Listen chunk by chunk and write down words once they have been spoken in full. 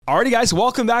Alrighty, guys,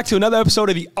 welcome back to another episode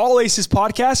of the All Aces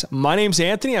podcast. My name's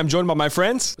Anthony. I'm joined by my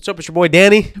friends. What's up? It's your boy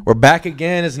Danny. We're back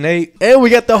again. It's Nate. And we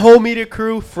got the whole media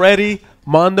crew, Freddie,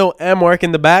 Mondo, and Mark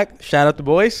in the back. Shout out the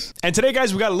boys. And today,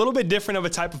 guys, we got a little bit different of a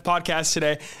type of podcast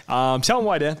today. Tell them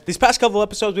why, Dan. These past couple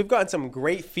episodes, we've gotten some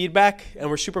great feedback, and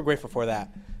we're super grateful for that.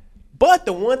 But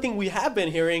the one thing we have been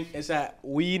hearing is that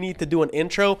we need to do an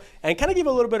intro and kind of give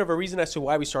a little bit of a reason as to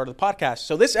why we started the podcast.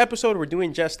 So this episode, we're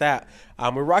doing just that.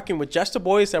 We're rocking with just the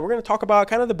boys that we're going to talk about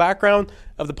kind of the background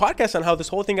of the podcast and how this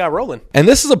whole thing got rolling. And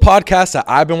this is a podcast that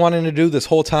I've been wanting to do this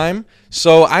whole time.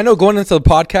 So I know going into the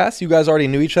podcast, you guys already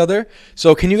knew each other.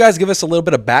 So can you guys give us a little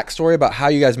bit of backstory about how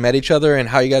you guys met each other and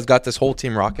how you guys got this whole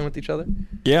team rocking with each other?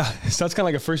 Yeah, sounds kind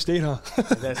of like a first date, huh?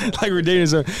 Like we're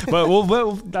dating. But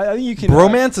I think you can.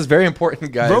 Bromance is very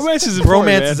important, guys. Bromance is important.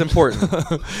 Bromance man. is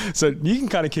important. So you can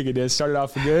kind of kick it in. Started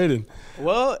off for good, and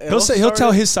Well, he'll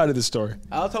tell his side of the story.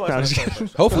 I'll tell my side.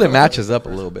 Hopefully it matches up a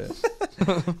little bit.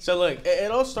 So look,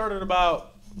 it all started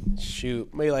about,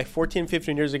 maybe like 14,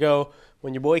 15 years ago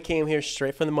when your boy came here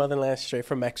straight from the motherland, straight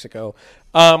from Mexico.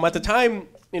 At the time,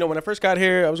 when I first got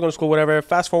here, I was going to school, whatever.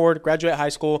 Fast forward, graduate high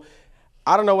school.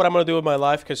 I don't know what I'm going to do with my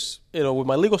life because, with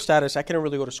my legal status, I couldn't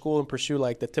really go to school and pursue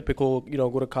like the typical,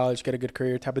 go to college, get a good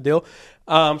career type of deal.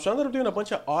 So I ended up doing a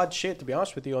bunch of odd shit, to be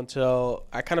honest with you, until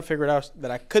I kind of figured out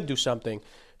that I could do something.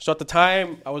 So at the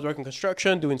time, I was working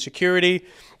construction, doing security.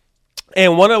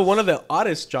 And one of the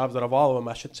oddest jobs out of all of them,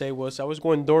 I should say, was I was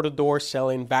going door to door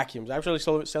selling vacuums. Actually,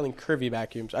 selling curvy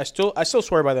vacuums. I still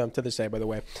swear by them to this day, by the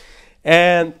way.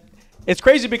 And it's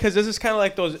crazy because this is kind of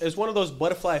like it's one of those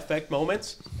butterfly effect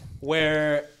moments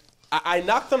where I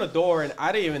knocked on a door and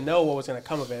I didn't even know what was going to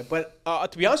come of it. But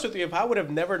to be honest with you, if I would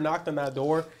have never knocked on that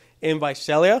door in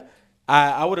Visalia,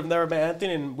 I would have never met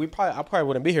Anthony, and I probably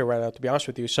wouldn't be here right now, to be honest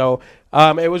with you. So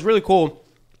it was really cool.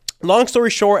 Long story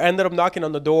short, I ended up knocking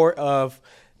on the door of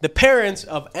the parents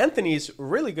of Anthony's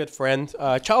really good friend,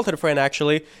 childhood friend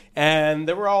actually, and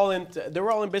they were all in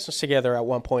business together at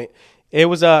one point. It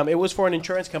was for an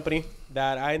insurance company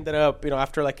that I ended up,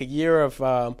 after like a year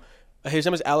of his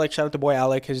name is Alec. Shout out to boy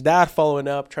Alec. His dad following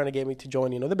up, trying to get me to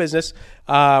join, the business,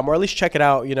 or at least check it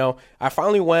out. I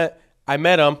finally went. I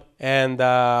met him, and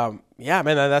yeah,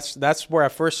 man, that's where I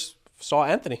first saw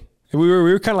Anthony. We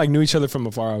were kind of like knew each other from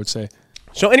afar, I would say.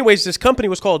 So anyways, this company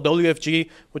was called WFG,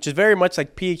 which is very much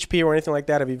like PHP or anything like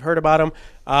that, if you've heard about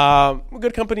them.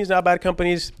 Good companies, not bad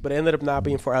companies, but it ended up not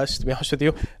being for us, to be honest with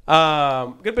you.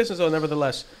 Good business, though,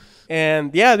 nevertheless.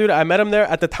 And, yeah, dude, I met him there.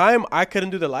 At the time, I couldn't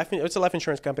do it's a life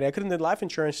insurance company. I couldn't do the life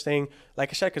insurance thing,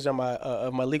 like I said, because of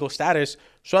my legal status.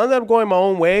 So I ended up going my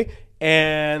own way.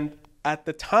 And at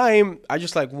the time, I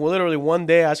just, literally one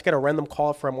day, I just got a random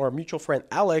call from our mutual friend,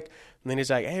 Alec. And then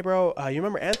he's like, hey, bro, you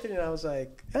remember Anthony? And I was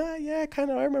like, yeah, kind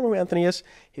of. I remember who Anthony is.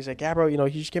 He's like, yeah, bro,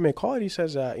 he just gave me a call. And he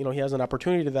says, he has an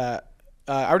opportunity that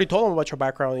I already told him about your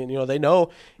background. And, they know.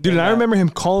 Dude, and I remember him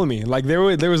calling me. Like, there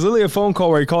was literally a phone call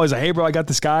where he called. He's like, hey, bro, I got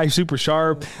this guy, super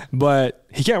sharp. But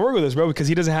he can't work with us, bro, because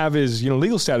he doesn't have his,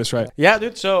 legal status right. Yeah,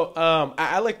 dude. So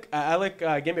Alec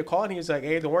gave me a call, and he was like,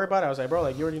 hey, don't worry about it. I was like, bro,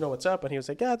 you already know what's up. And he was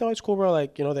like, yeah, no, it's cool, bro.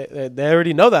 They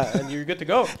already know that, and you're good to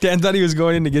go. Dan thought he was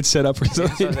going in to get set up for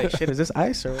something. So I was like, shit, is this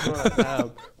ice?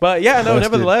 But, yeah, no,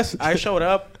 nevertheless, I showed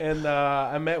up, and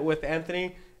I met with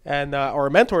Anthony and our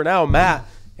mentor now, Matt.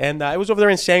 And it was over there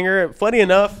in Sanger. Funny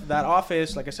enough, that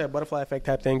office, like I said, butterfly effect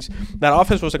type things, that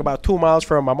office was about 2 miles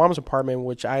from my mom's apartment,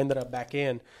 which I ended up back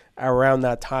in around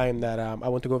that time that I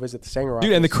went to go visit the Sanger office.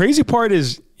 Dude, and the crazy part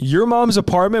is your mom's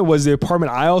apartment was the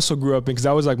apartment I also grew up in because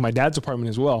that was my dad's apartment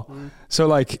as well. Mm-hmm.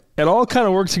 So it all kind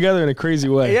of worked together in a crazy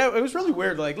way. Yeah, it was really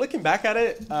weird. Looking back at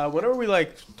it, whenever we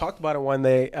talked about it one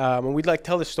day, and we'd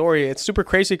tell the story, it's super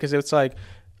crazy because it's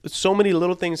so many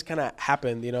little things kind of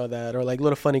happened, that are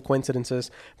little funny coincidences.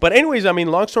 But anyways,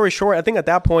 long story short, I think at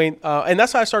that point, and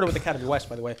that's how I started with Academy West,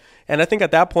 by the way. And I think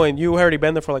at that point, you already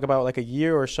been there for about a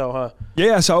year or so, huh?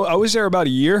 Yeah, so I was there about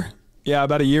a year. Yeah,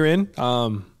 about a year in.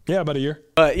 About a year.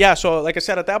 Yeah, so like I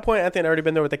said, at that point, Anthony had already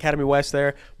been there with Academy West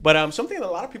there. But something that a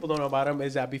lot of people don't know about him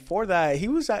is that before that, he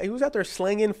was out there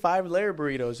slinging 5-layer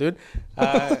burritos, dude.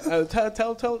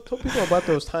 Tell people about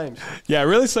those times. Yeah,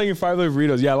 really slinging 5-layer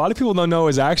burritos. Yeah, a lot of people don't know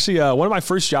is actually one of my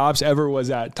first jobs ever was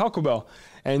at Taco Bell.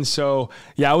 And so,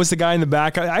 yeah, I was the guy in the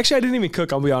back. I didn't even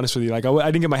cook, I'll be honest with you. I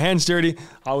didn't get my hands dirty.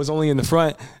 I was only in the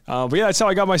front. But, yeah, that's how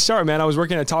I got my start, man. I was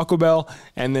working at Taco Bell,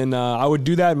 and then I would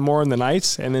do that more in the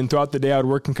nights. And then throughout the day, I would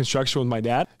work in construction with my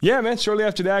dad. Yeah, man, shortly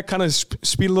after that, kind of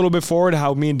speed a little bit forward,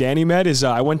 how me and Danny met is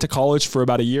I went to college for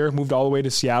about a year, moved all the way to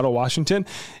Seattle, Washington,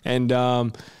 and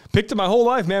picked up my whole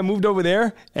life, man. Moved over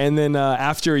there, and then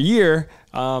after a year,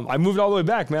 I moved all the way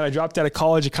back, man. I dropped out of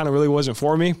college. It kind of really wasn't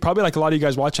for me. Probably like a lot of you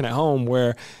guys watching at home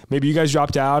where maybe you guys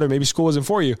dropped out or maybe school wasn't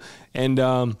for you. And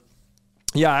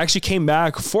yeah, I actually came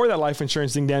back for that life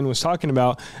insurance thing Dan was talking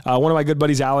about. One of my good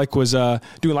buddies, Alec, was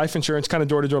doing life insurance, kind of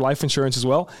door-to-door life insurance as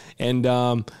well. And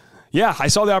yeah, I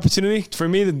saw the opportunity. For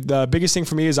me, the biggest thing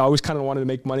for me is I always kind of wanted to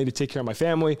make money to take care of my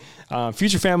family,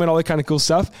 future family, and all that kind of cool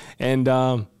stuff. And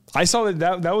I saw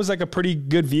that was like a pretty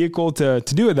good vehicle to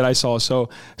do it that I saw. So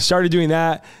started doing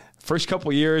that. First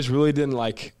couple of years, really didn't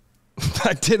like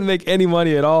I didn't make any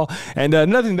money at all. And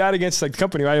nothing bad against like the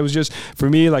company, right? It was just, for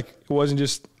me, like it wasn't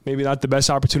just maybe not the best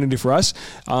opportunity for us.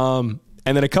 And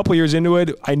then a couple of years into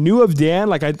it, I knew of Dan.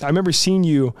 Like I remember seeing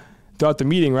you throughout the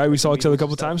meeting, right? We saw each other a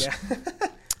couple of times. Yeah.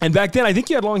 And back then, I think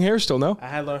you had long hair still, no? I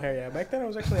had long hair, yeah. Back then, I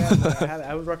was actually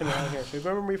I was rocking the long hair. So you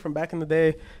remember me from back in the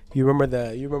day? You remember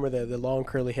the long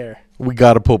curly hair. We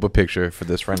got to pull up a picture for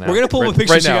this right now. We're gonna pull up a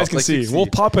picture right so you now, guys can like see. We'll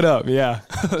pop it up, yeah.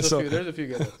 There's a few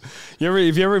good ones.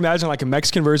 If you ever imagine like a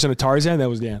Mexican version of Tarzan, that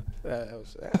was Dan.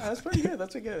 That's pretty good.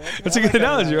 That's a good. That's a good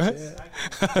analogy, right?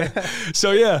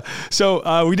 Yeah.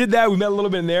 So we did that. We met a little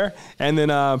bit in there, and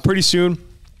then pretty soon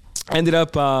ended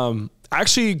up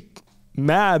actually.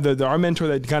 Matt, our mentor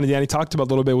that kind of Danny talked about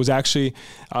a little bit, was actually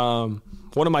one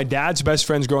of my dad's best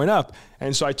friends growing up.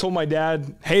 And so I told my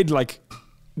dad, hey, like,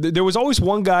 there was always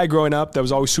one guy growing up that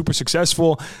was always super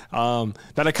successful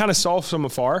that I kind of saw from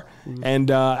afar. Mm-hmm.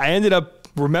 And I ended up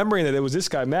remembering that it was this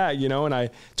guy, Matt, you know, and I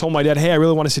told my dad, hey, I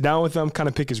really want to sit down with him, kind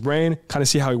of pick his brain, kind of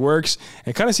see how he works,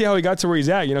 and kind of see how he got to where he's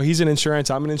at. You know, he's in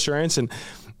insurance, I'm in insurance, and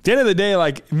at the end of the day,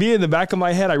 like me in the back of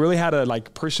my head, I really had a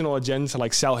like personal agenda to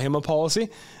like sell him a policy.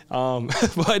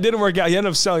 But it didn't work out. He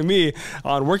ended up selling me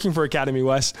on working for Academy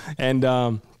West. And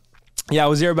yeah, I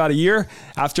was there about a year.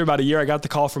 After about a year, I got the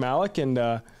call from Alec, and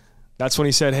that's when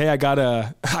he said, hey, I got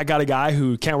a guy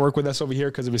who can't work with us over here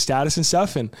because of his status and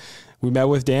stuff. And we met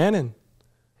with Dan, and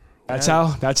that's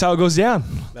how it goes down.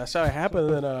 That's how it happened.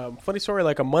 And then funny story,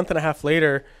 like a month and a half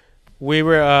later, we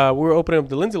were opening up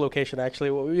the Lindsay location,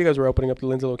 actually. Well, you guys were opening up the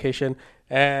Lindsay location.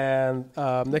 And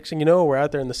next thing you know, we're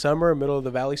out there in the summer, middle of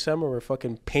the valley summer. We're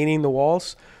fucking painting the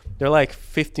walls. They're like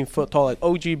 15 foot tall, like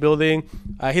OG building.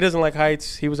 He doesn't like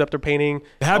heights. He was up there painting.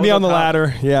 Have me on the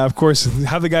ladder. Yeah, of course.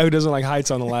 Have the guy who doesn't like heights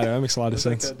on the ladder. That makes a lot of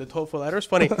sense. Like the 12-foot ladder is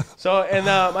funny. So, and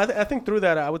I think through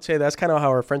that, I would say that's kind of how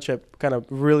our friendship kind of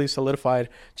really solidified.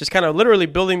 Just kind of literally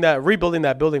rebuilding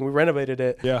that building. We renovated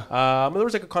it. Yeah. There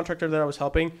was like a contractor that I was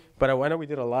helping, but I went and we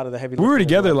did a lot of the heavy. We were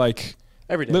together like.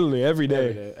 Every day. Literally every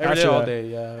day. Every day, all day,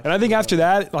 yeah. And I think after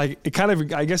that, like, it kind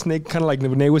of, I guess, Nate, kind of like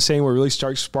Nate was saying, where it really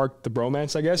sparked the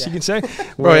bromance, I guess you can say.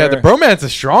 Bro, yeah, the bromance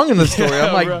is strong in the story.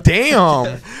 I'm like, bro.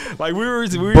 Damn. Like, we were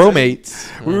bromates.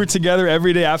 We were together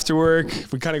every day after work.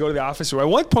 We kind of go to the office. At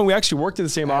one point, we actually worked in the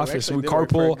same office. We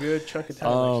carpool. For a good chunk of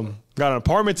time, got an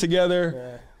apartment together.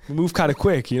 Yeah. We move kind of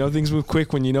quick, you know. Things move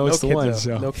quick when you know it's the one.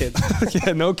 So. No kids.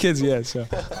 Yeah, no kids yet. So,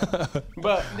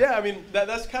 but yeah, I mean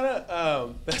that's kind of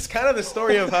the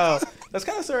story of how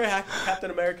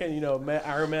Captain America, and, you know,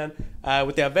 Iron Man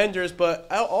with the Avengers.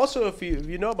 But also, if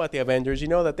you know about the Avengers, you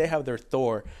know that they have their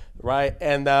Thor, right?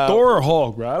 And Thor or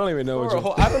Hulk, bro? I don't even know.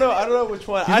 I don't know which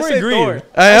one. I say green. Thor.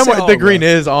 The green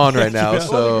is on right now.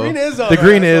 So well, the green is on. The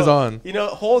green is on. You know,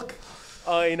 Hulk.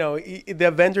 You know, the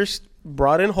Avengers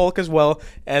brought in Hulk as well,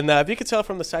 and if you could tell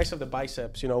from the size of the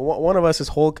biceps, you know, one of us is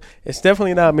Hulk. It's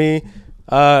definitely not me.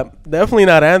 Definitely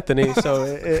not Anthony. So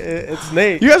it's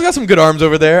Nate. You guys got some good arms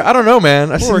over there. I don't know, man.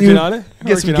 We're working on it.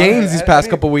 Get some gains these past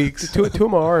couple weeks. Two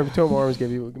of my arms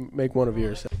make one of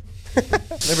yours. Maybe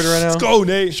right now. Let's go,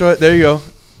 Nate. Show it. There you go.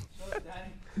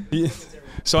 Yeah.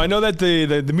 So I know that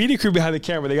the media crew behind the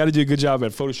camera, they got to do a good job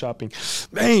at photoshopping.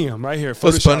 Bam, right here.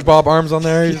 Put SpongeBob arms on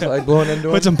there. He's like blowing into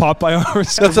Put some Popeye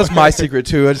arms. That's my secret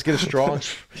too. I just get a straw,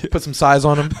 put some size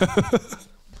on him.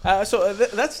 So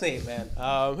that's Nate, man.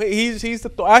 He's the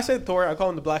Thor. I said Thor. I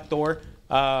call him the Black Thor.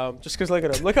 Just because look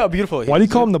at him. Look how beautiful he is. Why do you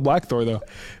call him the Black Thor though?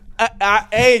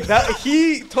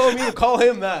 He told me to call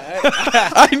him that.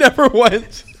 I never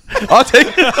went. I'll take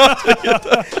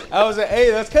it. I was like, hey,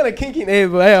 that's kind of kinky,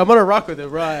 Nate, but hey, I'm gonna rock with it,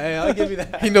 bro. Hey, I'll give you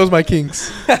that. He knows my kinks.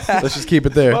 Let's just keep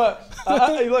it there. But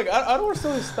look, I don't want to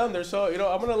steal his thunder, so you know,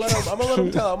 I'm gonna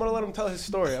let him tell his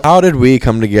story. How did we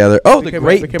come together? Oh, the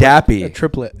Great Dappy. A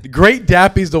triplet. The Great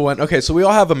Dappy's the one. Okay, so we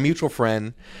all have a mutual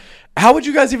friend. How would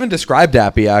you guys even describe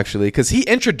Dappy, actually? Because he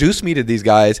introduced me to these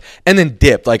guys and then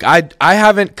dipped. Like, I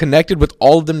haven't connected with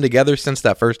all of them together since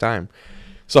that first time.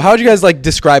 So how would you guys like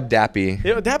describe Dappy?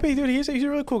 You know, Dappy, dude, he's a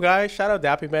really cool guy. Shout out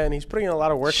Dappy, man. He's putting in a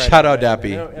lot of work. Shout out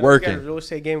Dappy, working. He's got a real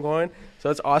estate game going, so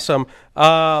that's awesome.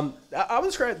 I would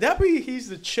describe Dappy. He's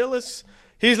the chillest.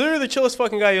 He's literally the chillest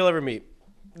fucking guy you'll ever meet.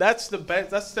 That's the best.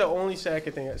 That's the only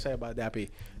second thing I say about Dappy.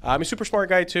 I'm a super smart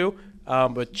guy too,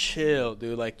 but chill,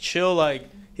 dude. Like chill. Like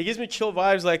he gives me chill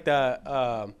vibes, like that.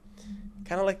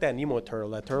 Kind of like that Nemo turtle.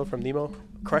 That turtle from Nemo.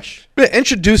 Crush. It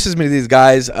introduces me to these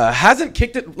guys. Hasn't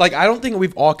kicked it. Like I don't think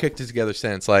we've all kicked it together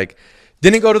since. Like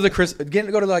didn't go to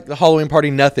the Halloween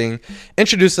party. Nothing.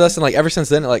 Introduced us, and like ever since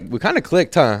then, like we kind of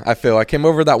clicked, huh? I feel I came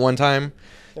over that one time.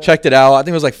 Checked it out. I think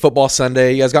it was like football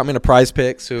Sunday. You guys got me into Prize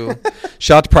Picks. Who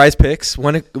shout out to Prize Picks.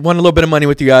 Won a little bit of money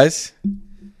with you guys.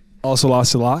 Also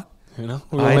lost a lot. You know,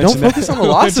 I don't focus on the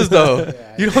losses though.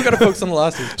 You don't got to focus on the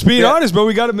losses. Just being honest, bro.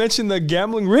 We got to mention the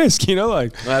gambling risk. You know,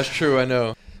 like that's true. I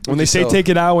know. When they say take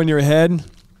it out when you're ahead,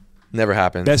 never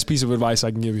happens. Best piece of advice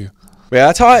I can give you.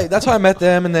 Yeah, that's how I met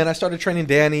them, and then I started training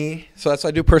Danny. So that's why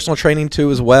I do personal training too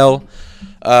as well.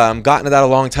 Got into that a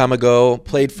long time ago.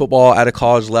 Played football at a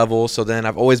college level, so then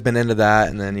I've always been into that,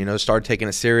 and then started taking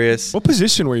it serious. What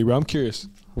position were you, bro? I'm curious.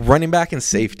 Running back and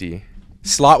safety,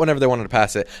 slot whenever they wanted to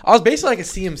pass it. I was basically like a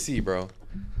CMC, bro.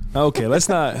 Okay, let's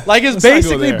not. Like it's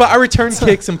basically, but I return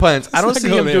kicks and punts. I don't see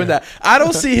him doing that. I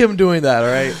don't see him doing that. All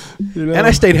right, and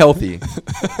I stayed healthy.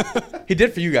 He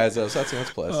did for you guys though, so that's a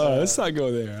much plus. Let's not go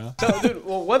there. Huh? So, dude,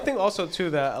 well, one thing also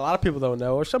too that a lot of people don't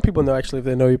know, or some people know actually if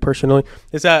they know you personally,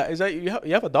 is that you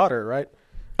have a daughter, right?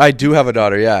 I do have a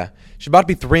daughter. Yeah, she's about to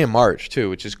be 3 in March too,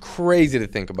 which is crazy to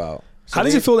think about. So how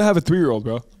does it feel to have a 3-year-old,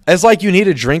 bro? It's like you need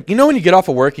a drink. You know when you get off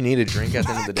of work, you need a drink at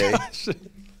the end of the day.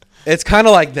 It's kind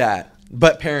of like that.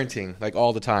 But parenting, like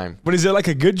all the time. But is it like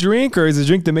a good drink or is it a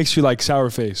drink that makes you like sour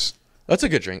face? That's a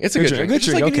good drink. It's a good drink. It's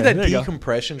just like you need that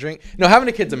decompression drink. No, having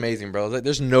a kid's amazing, bro. Like,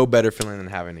 there's no better feeling than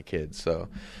having a kid. So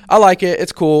I like it.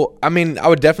 It's cool. I mean, I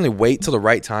would definitely wait till the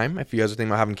right time. If you guys are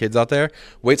thinking about having kids out there,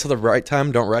 wait till the right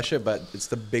time. Don't rush it. But it's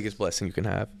the biggest blessing you can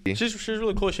have. She's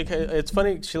really cool. It's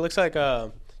funny. She looks like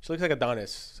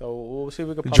Adonis. So we'll see if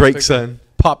we can pop Drake's son.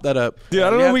 Pop that up. Dude, I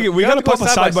don't know. We got to pop a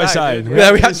side by side.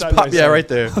 Yeah, we have to pop. Yeah, right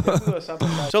there.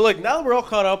 So look, now that we're all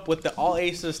caught up with the All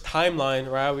Aces timeline,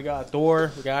 right? We got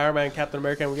Thor, we got Iron Man, Captain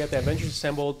America, and we got the Avengers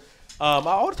assembled. I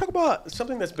want to talk about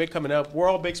something that's big coming up. We're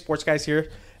all big sports guys here,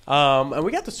 and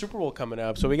we got the Super Bowl coming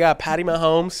up. So we got Patty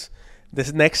Mahomes,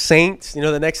 this next Saints,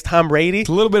 the next Tom Brady. It's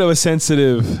a little bit of a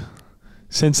sensitive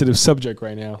subject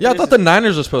right now. Yeah, I thought the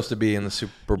Niners were supposed to be in the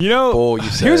Super Bowl. You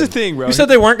said. Here's the thing, bro. You said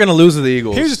they weren't going to lose to the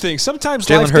Eagles. Here's the thing. Sometimes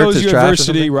life throws you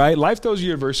adversity, right? Life throws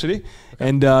you adversity.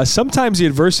 And sometimes the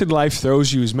adversity life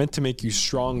throws you is meant to make you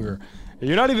stronger.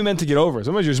 You're not even meant to get over it.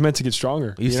 Sometimes you're just meant to get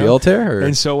stronger. UCL tear?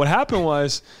 And so what happened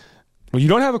was, when you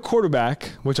don't have a quarterback,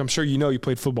 which I'm sure you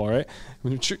played football, right?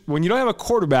 When you don't have a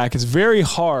quarterback, it's very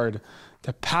hard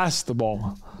to pass the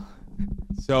ball.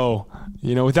 So,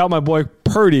 without my boy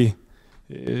Purdy,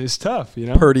 it's tough,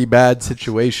 Pretty bad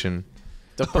situation.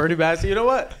 The pretty bad. You know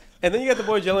what? And then you got the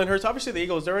boy Jalen Hurts. Obviously, the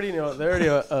Eagles. They're already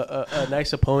a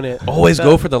nice opponent. Always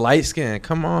go for the light skin.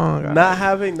 Come on. Guys. Not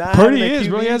having Purdy is,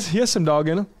 bro. He has some dog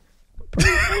in him.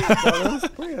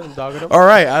 All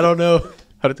right, I don't know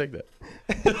how to take that.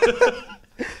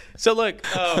 So look,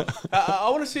 I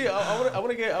want to see. I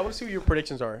want to see what your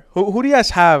predictions are. Who do you guys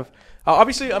have?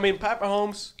 Obviously, I mean Pat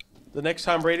Mahomes, the next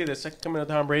Tom Brady, the second coming of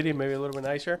Tom Brady, maybe a little bit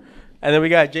nicer. And then we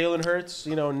got Jalen Hurts,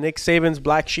 Nick Saban's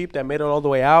black sheep that made it all the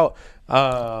way out.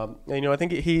 And, I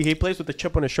think he plays with the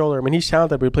chip on his shoulder. I mean, he's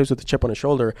talented, but he plays with the chip on his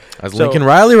shoulder. That's Lincoln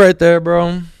Riley right there,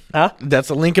 bro. Huh? That's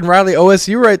a Lincoln Riley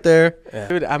OSU right there. Yeah.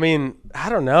 Dude, I mean, I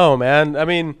don't know, man. I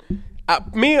mean,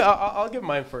 I'll give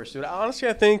mine first, dude. Honestly,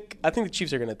 I think the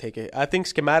Chiefs are going to take it. I think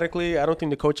schematically, I don't think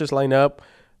the coaches line up.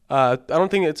 I don't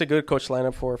think it's a good coach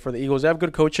lineup for the Eagles. They have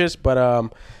good coaches, but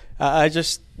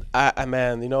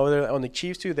man, on the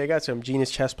Chiefs too, they got some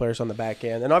genius chess players on the back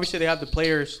end, and obviously they have the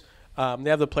players. They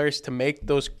have the players to make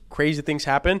those crazy things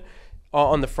happen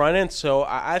on the front end. So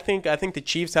I think the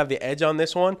Chiefs have the edge on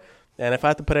this one. And if I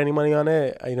have to put any money on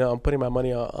it, I'm putting my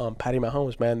money on Patty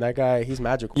Mahomes, man. That guy, he's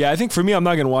magical. Yeah, I think for me, I'm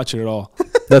not going to watch it at all.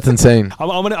 That's insane. I'm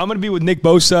gonna be with Nick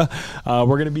Bosa.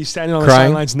 We're gonna be standing on the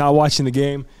sidelines, not watching the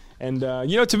game. And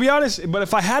to be honest, but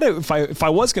if I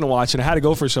was gonna watch and I had to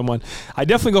go for someone, I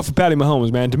definitely go for Patty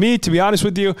Mahomes, man. To me, to be honest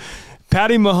with you,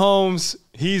 Patty Mahomes,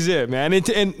 he's it, man.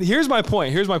 And here's my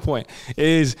point.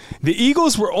 Is the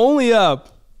Eagles were only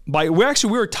up by we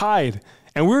were tied,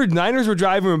 and Niners were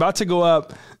driving. We're about to go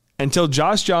up until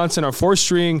Josh Johnson, our fourth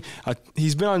string,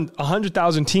 he's been on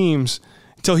 100,000 teams.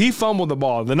 Until he fumbled the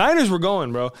ball. The Niners were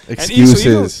going, bro.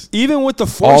 Excuses. And even with the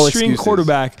fourth-string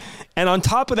quarterback, and on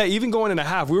top of that, even going in a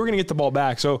half, we were going to get the ball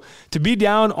back. So to be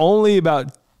down you're only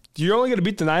going to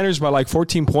beat the Niners by like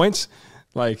 14 points.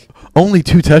 Like only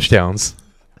 2 touchdowns.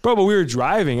 Bro, but we were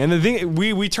driving, and the thing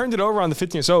we turned it over on the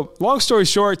 15th. So, long story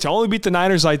short, to only beat the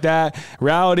Niners like that,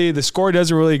 reality, the score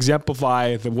doesn't really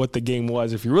exemplify what the game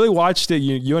was. If you really watched it,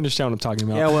 you understand what I'm talking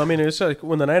about. Yeah, well, I mean, it's like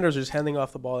when the Niners are just handing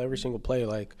off the ball every single play,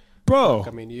 like, bro.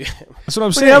 I mean, That's what I'm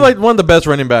But saying. you have like one of the best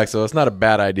running backs, so it's not a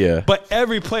bad idea. But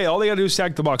every play, all they got to do is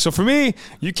sack the box. So for me,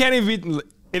 you can't even beat.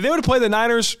 If they would have played the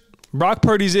Niners, Brock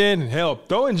Purdy's in. Hell,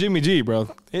 throw in Jimmy G,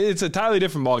 bro. It's a entirely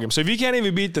different ballgame. So if you can't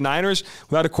even beat the Niners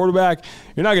without a quarterback,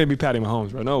 you're not going to be Patty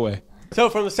Mahomes, bro. No way. So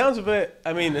from the sounds of it,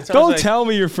 I mean, it sounds Don't like tell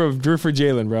me you're for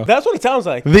Jalen, bro. that's what it sounds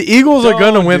like. The Eagles are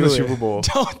going to Don't win do the it. Super Bowl.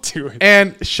 Don't do it.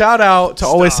 And shout out to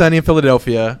Always Sunny in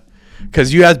Philadelphia,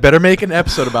 because you guys better make an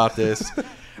episode about this,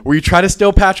 where you try to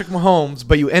steal Patrick Mahomes,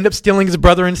 but you end up stealing his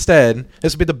brother instead.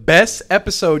 This will be the best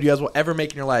episode you guys will ever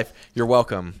make in your life. You're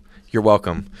welcome. You're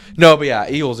welcome. No, but yeah,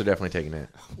 Eagles are definitely taking it.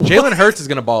 Jalen Hurts is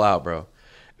going to ball out, bro.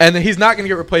 And he's not going to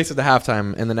get replaced at the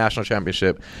halftime in the national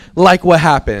championship, like what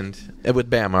happened with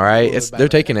Bam. All right, they're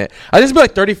taking it. I think it's gonna be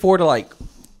like 34 to like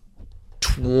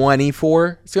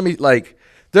 24. It's gonna be like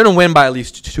they're gonna win by at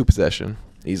least 2 possession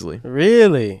easily.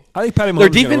 Really? I think Patty Mahomes Their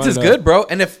defense is good, bro.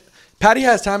 And if Patty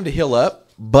has time to heal up,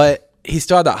 but he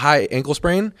still had that high ankle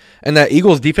sprain, and that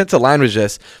Eagles defensive line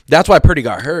was that's why Purdy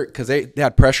got hurt, because they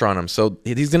had pressure on him. So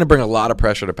he's gonna bring a lot of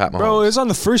pressure to Pat Mahomes. Bro, it was on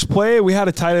the first play. We had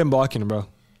a tight end blocking him, bro.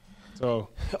 So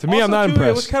to me, Also, I'm not too, impressed.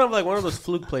 It was kind of like one of those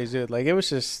fluke plays, dude. Like, it was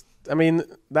just, I mean,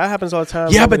 that happens all the time.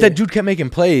 Yeah, but that dude kept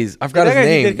making plays. I forgot that his guy did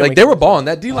name. make Like, they were plays. balling.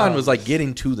 That D-line was, like,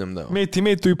 getting to them, though. He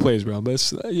made 3 plays, bro. But, it's,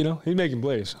 he's making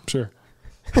plays, I'm sure.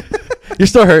 You're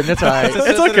still hurting. It's all right. It's a It's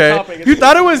sensitive okay. topic. You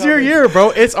thought it was your year, bro.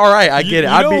 It's all right. I get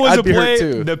it. You know what was I'd be hurt,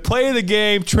 too. The play of the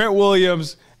game, Trent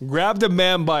Williams grabbed a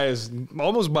man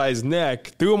almost by his neck,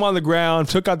 threw him on the ground,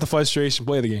 took out the frustration,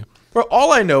 play of the game. Bro,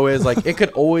 all I know is, like, it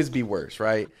could always be worse,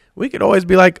 right? We could always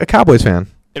be, like, a Cowboys fan.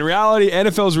 In reality,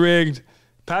 NFL's rigged.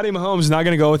 Patty Mahomes is not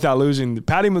going to go without losing.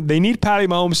 They need Patty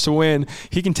Mahomes to win.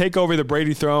 He can take over the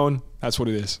Brady throne. That's what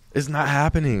it is. It's not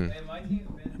happening.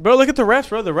 Bro, look at the refs,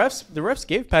 bro. The refs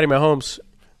gave Patty Mahomes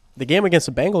the game against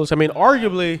the Bengals. I mean,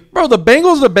 arguably. Bro, the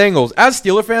Bengals are the Bengals. As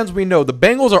Steeler fans, we know the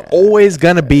Bengals are always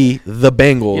going to be the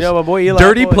Bengals. You know, my boy Eli.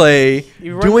 Dirty play,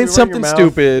 You doing your something mouth.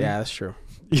 stupid. Yeah, that's true.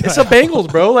 It's the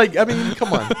Bengals, bro. Like, I mean,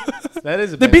 come on. That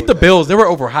is. They beat the Bills. They were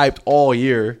overhyped all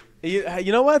year.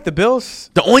 You know what? The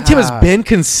Bills. The only team that's been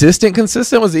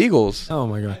consistent was the Eagles. Oh,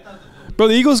 my God. Bro,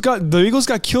 the Eagles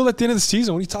got killed at the end of the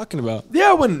season. What are you talking about?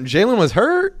 Yeah, when Jalen was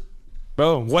hurt.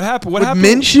 Bro, what happened? What With happened?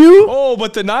 Minshew? Oh,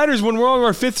 but the Niners, when we're on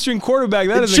our 5th-string quarterback,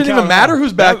 that It doesn't shouldn't even count. matter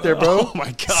who's back there, bro. Oh, my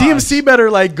God. CMC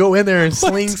better, like, go in there and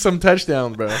sling some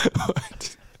touchdowns, bro.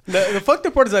 The fucked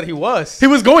up part is that he was. He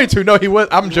was going to. No, he was.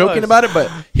 I'm joking was. about it, but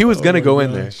he was going to my go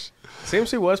in there. gosh.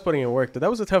 CMC was putting in work. That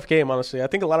was a tough game, honestly. I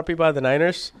think a lot of people had the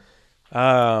Niners.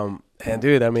 And,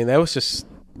 dude, I mean, that was just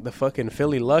the fucking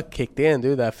Philly luck kicked in,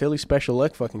 dude. That Philly special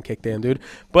luck fucking kicked in, dude.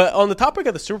 But on the topic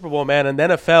of the Super Bowl, man, and the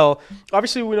NFL,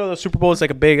 obviously we know the Super Bowl is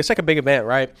like a big event,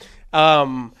 right?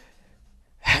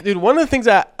 Dude, one of the things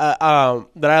that I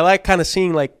like kind of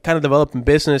seeing, like, kind of develop in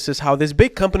business is how these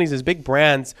big companies, these big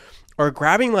brands are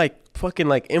grabbing, like, fucking,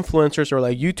 like, influencers or,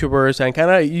 like, YouTubers and kind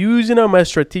of using them as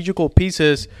strategical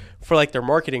pieces for, like, their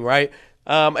marketing, right?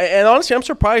 And honestly, I'm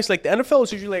surprised. Like, the NFL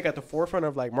is usually, like, at the forefront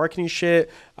of, like, marketing shit,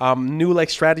 new, like,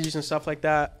 strategies and stuff like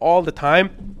that all the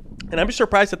time. And I'm just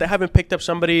surprised that they haven't picked up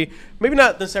somebody, maybe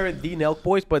not necessarily the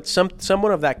Nelkboys, but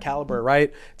someone of that caliber,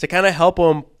 right, to kind of help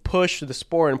them push the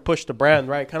sport and push the brand,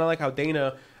 right? Kind of like how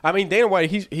Dana White,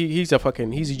 he's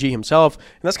a G himself, and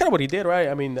that's kind of what he did, right?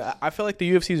 I mean, I feel like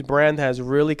the UFC's brand has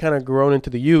really kind of grown into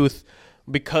the youth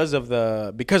because of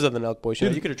the Nelkboys.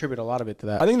 You could attribute a lot of it to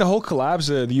that. I think the whole collabs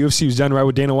the UFC was done right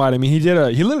with Dana White. I mean, he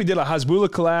literally did a Hasbulla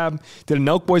collab, did a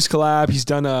Nelkboys collab. He's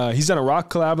done a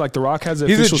Rock collab. Like, the Rock has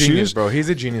He's official a genius, shoes. bro. He's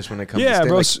a genius when it comes Yeah, to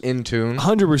bro, staying, like, in tune.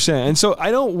 100%. And so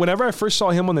I know whenever I first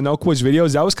saw him on the Nelkboys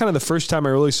videos, that was kind of the first time I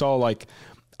really saw, like,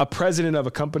 a president of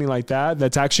a company like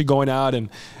that's actually going out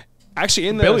and actually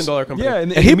in the $1 billion company. Yeah,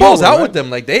 And he balls out with them.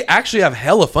 Like, they actually have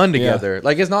hella fun together. Yeah.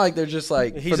 Like, it's not like they're just,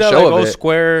 like, He's for the out, show like, of old it.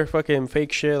 square fucking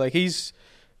fake shit. Like, he's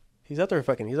out there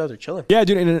chilling. Yeah,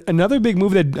 dude. And another big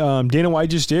move that Dana White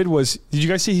just did was, did you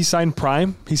guys see he signed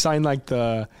Prime? He signed, like,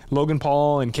 the Logan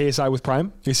Paul and KSI with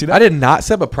Prime. You see that? I did not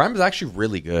say, but Prime is actually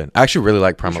really good. I actually really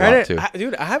like Prime a lot, too.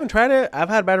 Dude, I haven't tried it. I've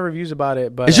had bad reviews about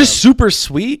it, but It's just super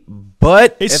sweet,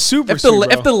 but It's super if sweet,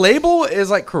 bro. if the label is,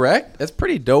 like, correct, it's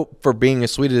pretty dope for being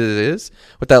as sweet as it is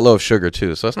with that low of sugar,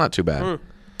 too. So it's not too bad.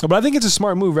 But I think it's a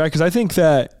smart move, right? Because I think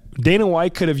that Dana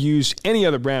White could have used any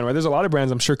other brand, right? There's a lot of brands,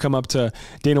 I'm sure, come up to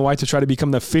Dana White to try to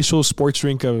become the official sports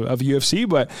drink of UFC.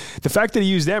 But the fact that he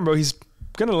used them, bro, he's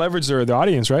gonna leverage their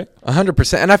audience, right?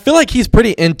 100%. And I feel like he's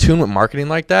pretty in tune with marketing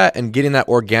like that and getting that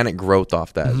organic growth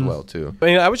off that as well too. I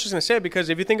mean, I was just gonna say, because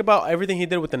if you think about everything he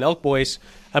did with the Nelkboys,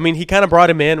 I mean, he kind of brought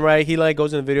him in, right? He like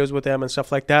goes in the videos with them and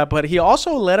stuff like that, but he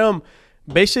also let him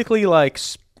basically like,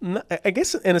 I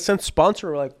guess in a sense,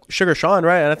 sponsor like Sugar Sean,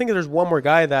 right? And I think there's one more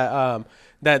guy that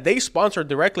that they sponsored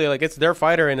directly, like it's their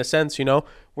fighter in a sense, you know,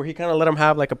 where he kind of let him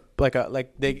have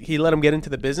he let him get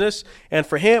into the business. And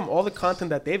for him, all the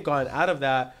content that they've gotten out of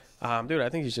that, dude, I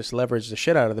think he's just leveraged the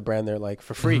shit out of the brand there, like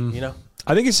for free, you know.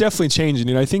 I think it's definitely changing.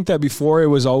 You know, I think that before it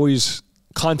was always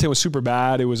content was super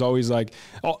bad. It was always like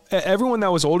everyone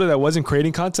that was older that wasn't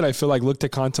creating content, I feel like looked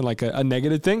at content like a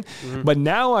negative thing. But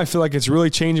now I feel like it's really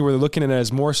changing where they're looking at it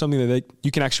as more something that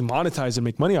you can actually monetize and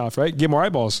make money off, right? Get more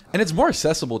eyeballs. And it's more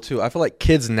accessible too. I feel like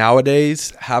kids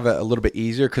nowadays have it a little bit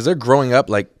easier because they're growing up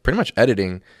like pretty much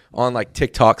editing on like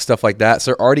TikTok, stuff like that.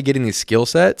 So they're already getting these skill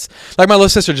sets. Like my little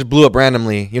sister just blew up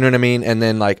randomly, you know what I mean? And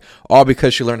then like all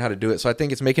because she learned how to do it. So I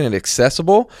think it's making it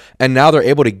accessible. And now they're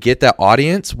able to get that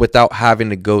audience without having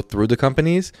to go through the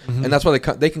companies. And that's why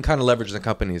they can kind of leverage the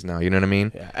companies now, you know what I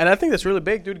mean? Yeah. And I think that's really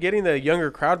big, dude, getting the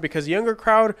younger crowd, because the younger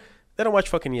crowd, they don't watch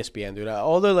fucking ESPN, dude.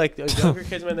 All the like younger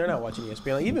kids, man, they're not watching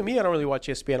ESPN. Like, even me, I don't really watch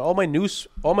ESPN. All my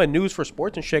news for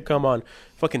sports and shit come on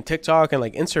fucking TikTok and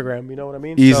like Instagram. You know what I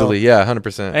mean? Easily, yeah,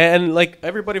 100%. And like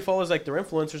everybody follows like their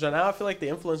influencers, and now I feel like the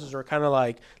influencers are kind of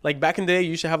like back in the day,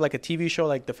 you used to have like a TV show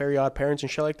like The Very Odd Parents and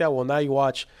shit like that. Well, now you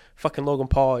watch fucking Logan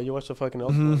Paul, you watch the fucking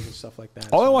Nelkboys and stuff like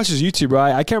that. All I watch is YouTube, bro.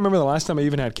 I can't remember the last time I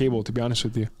even had cable, to be honest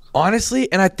with you. Honestly,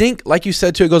 and I think, like you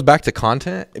said too, it goes back to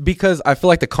content, because I feel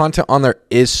like the content on there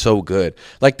is so good.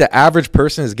 Like the average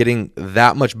person is getting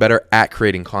that much better at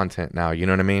creating content now, you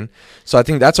know what I mean? So I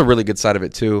think that's a really good side of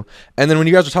it too. And then when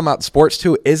you guys were talking about sports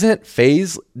too, isn't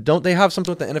FaZe, don't they have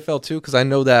something with the NFL too? Because I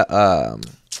know that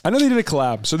I know they did a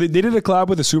collab. So they did a collab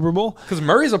with the Super Bowl. because Kyler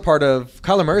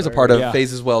Murray's a part of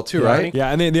FaZe as well too, right?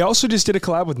 Yeah, and they also just did a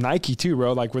collab with Nike too,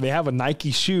 bro. Like where they have a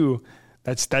Nike shoe.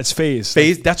 That's FaZe.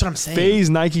 FaZe, that's what I'm saying. FaZe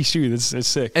Nike shoe. That's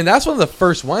sick. And that's one of the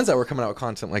first ones that were coming out with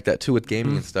content like that too, with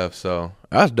gaming and stuff. So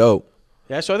that's dope.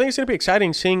 Yeah, so I think it's gonna be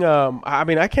exciting seeing. I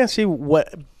mean, I can't see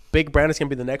what big brand is gonna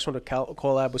be the next one to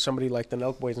collab with somebody like the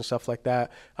Nelkboys and stuff like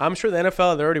that. I'm sure the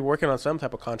NFL, they're already working on some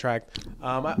type of contract.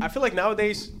 I feel like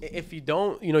nowadays, if you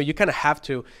don't, you kind of have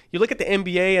to. You look at the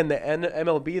NBA and the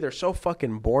MLB, they're so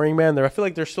fucking boring, man. I feel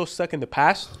like they're still stuck in the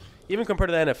past. Even compared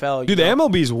to the NFL. Dude, the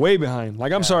MLB is way behind.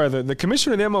 Like, I'm sorry. The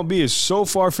commissioner of the MLB is so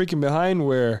far freaking behind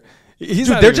where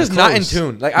they're just not in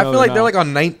tune. Like, I feel like they're like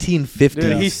on 1950.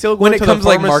 Dude, he's still going when to it comes the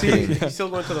like pharmacy. marketing. He's still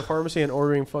going to the pharmacy and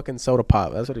ordering fucking soda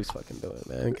pop. That's what he's fucking doing,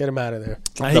 man. Get him out of there.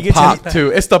 The pop, too.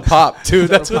 It's the pop, too.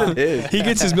 That's what it is. He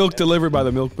gets his milk delivered by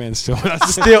the milkman still.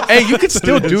 Hey, you could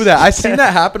still do that. I seen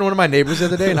that happen to one of my neighbors the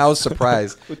other day, and I was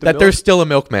surprised that there's still a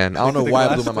milkman. I don't know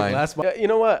why it blew my mind. Yeah, you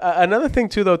know what? Another thing,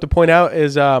 too, though, to point out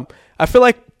is I feel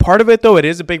like part of it, though, it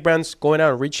is the big brands going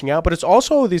out and reaching out, but it's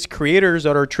also these creators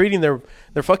that are treating their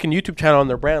fucking YouTube channel and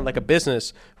their brand like a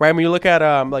business, right? When you look at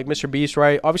like Mr. Beast,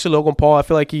 right? Obviously, Logan Paul, I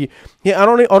feel like I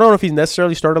don't know if he's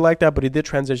necessarily started like that, but he did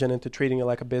transition into treating it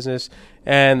like a business.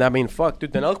 And I mean, fuck,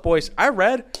 dude, the Nelkboys. I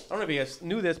don't know if you guys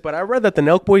knew this, but I read that the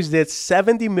Nelkboys did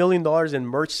 $70 million in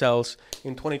merch sales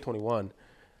in 2021.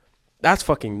 That's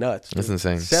fucking nuts. Dude. That's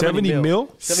insane. 70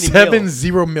 mil?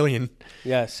 70 million.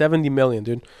 Yeah, 70 million,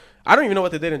 dude. I don't even know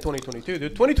what they did in 2022,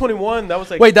 dude. 2021, that was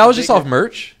like... Wait, that was just off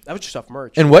merch? That was just off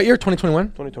merch. In what year? 2021?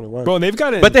 2021. Bro, they've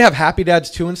gotten... But they have Happy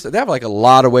Dads too and stuff. They have like a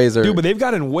lot of ways. Dude, but they've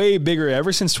gotten way bigger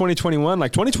ever since 2021.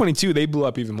 Like 2022, they blew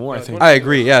up even more, I think. I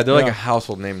agree. Yeah, they're like a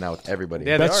household name now with everybody.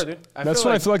 Yeah, they are, dude. That's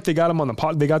why I feel like they got them on the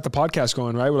pod. They got the podcast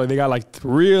going, right? Where like they got like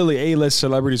really A-list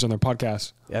celebrities on their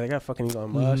podcast. Yeah, they got fucking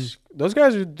Elon Musk. Those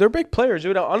guys, they're big players,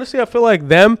 dude. Honestly, I feel like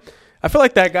them. I feel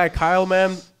like that guy, Kyle,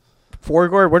 man,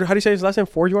 Forgard. How do you say his last name?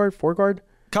 Forgard?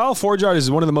 Kyle Forgard is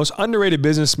one of the most underrated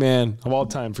businessmen of all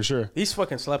time, for sure. He's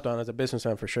fucking slept on as a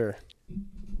businessman, for sure.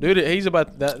 Dude, he's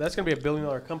about that. That's going to be $1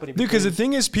 billion company. Dude, because the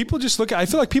thing is, people just look at... I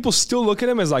feel like people still look at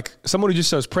him as like someone who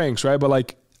just does pranks, right? But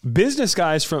like business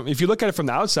guys, if you look at it from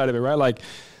the outside of it, right? Like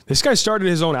this guy started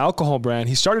his own alcohol brand.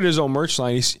 He started his own merch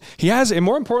line. He has, and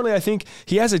more importantly, I think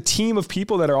he has a team of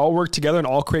people that are all work together and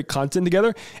all create content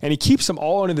together. And he keeps them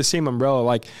all under the same umbrella.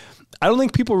 Like, I don't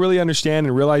think people really understand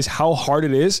and realize how hard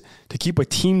it is to keep a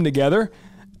team together,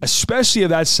 especially of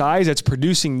that size that's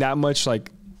producing that much like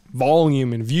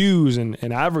volume and views and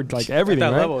average, like everything.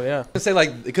 At that right? level, yeah. I say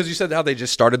like, because you said how they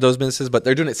just started those businesses, but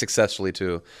they're doing it successfully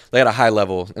too. Like at a high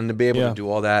level, and to be able to do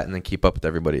all that and then keep up with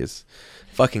everybody is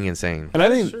fucking insane. And I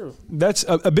think true. that's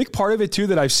a big part of it too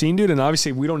that I've seen, dude. And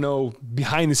obviously we don't know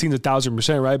behind the scenes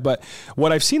 1,000%, right? But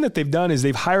what I've seen that they've done is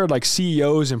they've hired like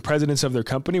CEOs and presidents of their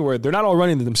company where they're not all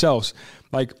running it themselves.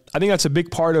 Like I think that's a big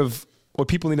part of what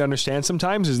people need to understand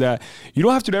sometimes is that you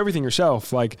don't have to do everything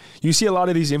yourself. Like you see a lot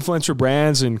of these influencer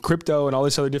brands and crypto and all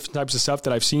this other different types of stuff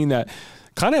that I've seen that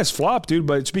kind of has flopped, dude.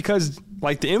 But it's because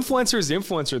like the influencer is the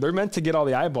influencer. They're meant to get all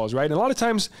the eyeballs, right? And a lot of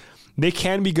times they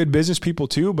can be good business people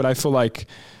too, but I feel like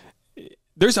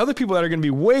there's other people that are going to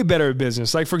be way better at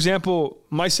business. Like for example,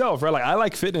 myself, right? Like I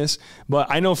like fitness, but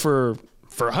I know for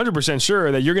 100%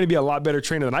 sure that you're going to be a lot better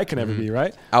trainer than I can ever be,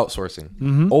 right?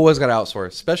 Outsourcing. Always got to outsource,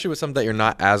 especially with something that you're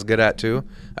not as good at too.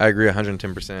 I agree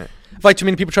 110%. I feel like too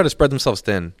many people try to spread themselves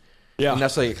thin. Yeah. And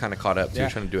that's why you get kind of caught up too,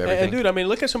 trying to do everything. And dude, I mean,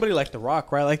 look at somebody like The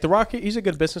Rock, right? Like The Rock, he's a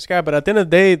good business guy, but at the end of the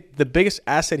day, the biggest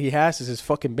asset he has is his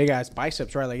fucking big ass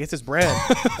biceps, right? Like it's his brand.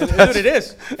 And, dude, it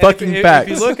is. Fucking facts.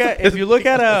 If you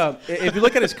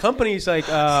look at his companies like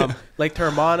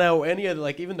Termana or any other,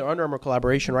 like even the Under Armour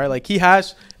collaboration, right? Like he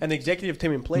has an executive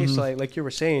team in place, like you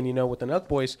were saying, you know, with the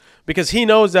Nelkboys, because he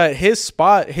knows that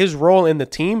his role in the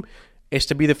team is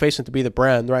to be the face and to be the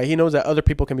brand, right? He knows that other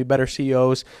people can be better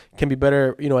CEOs, can be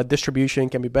better, you know, at distribution,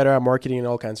 can be better at marketing and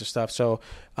all kinds of stuff. So,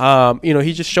 you know,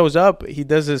 he just shows up, he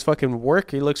does his fucking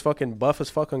work, he looks fucking buff as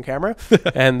fuck on camera,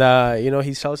 and you know,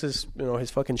 he sells his, you know, his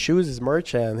fucking shoes, his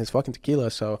merch, and his fucking tequila.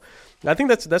 So, I think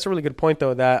that's a really good point,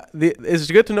 though. That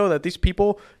it's good to know that these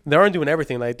people, they aren't doing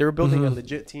everything. Like they're building a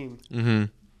legit team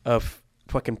of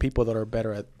fucking people that are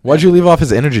better at. Why'd you leave off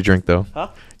his energy drink though?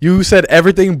 Huh? You said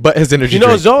everything but his energy drink. You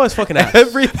know, Zoa's fucking ass.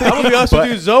 Everything. I'm gonna be honest with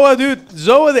you, Zoa, dude.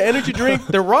 Zoa, the energy drink,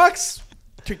 the rocks,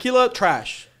 tequila,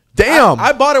 trash. Damn.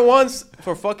 I bought it once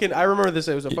for fucking. I remember this.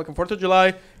 It was a fucking 4th of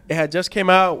July. It had just came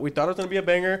out. We thought it was gonna be a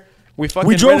banger. We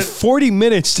drove 40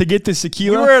 minutes to get this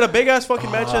tequila. We were at a big ass fucking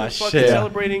mansion, fucking shit.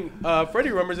 celebrating.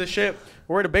 Freddie remembers this shit.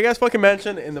 We're at a big ass fucking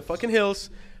mansion in the fucking hills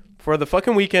for the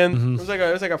fucking weekend. It was like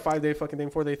a 5-day fucking thing,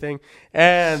 4-day thing,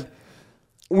 and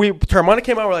Termana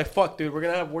came out. We're like, fuck, dude, we're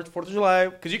gonna have 4th of July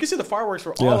because you can see the fireworks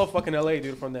for all of fucking LA,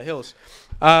 dude, from the hills.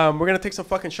 We're gonna take some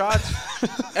fucking shots.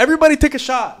 Everybody take a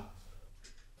shot.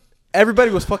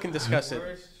 Everybody was fucking disgusted.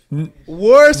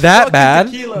 Worst that bad?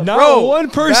 tequila. Not Bro, one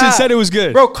person said it was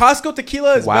good. Bro, Costco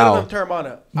tequila is better than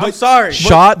Termana. I'm sorry.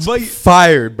 Shots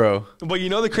fired, bro. But you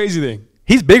know the crazy thing?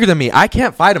 He's bigger than me. I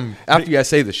can't fight him after you guys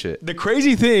say this shit. The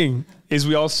crazy thing is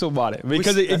we all still bought it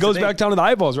because it goes back down to the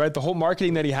eyeballs, right? The whole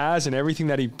marketing that he has and everything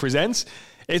that he presents,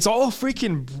 it's all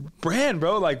freaking brand,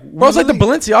 bro. Like, bro, it's like the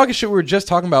Balenciaga shit we were just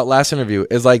talking about last interview.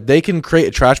 Is like they can create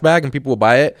a trash bag and people will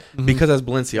buy it because it has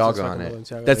Balenciaga on it.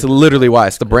 Balenciaga. That's literally why.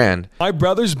 It's the brand. My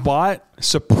brothers bought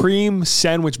Supreme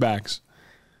sandwich bags.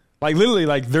 Like literally,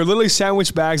 like they're literally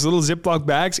sandwich bags, little Ziploc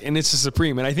bags, and it's a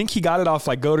Supreme. And I think he got it off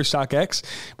like Go to StockX,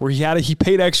 where he had it. He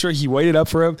paid extra. He waited up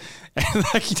for him, and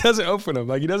like he doesn't open them.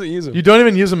 Like he doesn't use them. You don't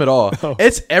even use them at all. No.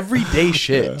 It's everyday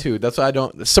shit too. That's why I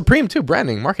don't. Supreme too.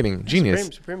 Branding, marketing, genius.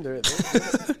 Supreme.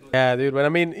 Yeah, dude. But I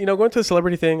mean, you know, going to the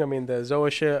celebrity thing. I mean, the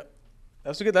Zoa shit.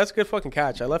 That's a good fucking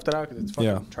catch. I left it out because it's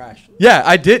fucking trash. Yeah,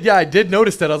 I did. Yeah, I did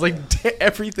notice that. I was like,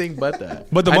 everything but that.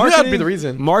 But the I knew marketing, that'd be the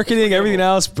reason. Marketing, everything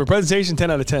else, for presentation,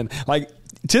 10 out of 10. Like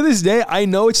to this day, I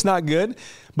know it's not good,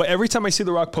 but every time I see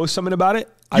The Rock post something about it,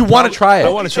 you want to try it. I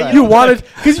want to try it. You wanted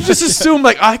because you just assume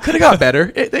like I could have got better.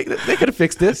 They could have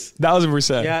fixed this.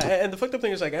 1,000%. Yeah, and the fucked up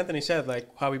thing is like Anthony said, like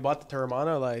how we bought the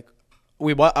Terramana, like.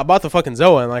 I bought the fucking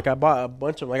Zoa, and like I bought a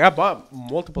bunch of I bought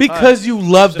multiple because times. you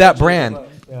love that brand.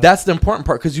 Yeah. That's the important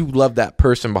part because you love that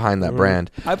person behind that brand.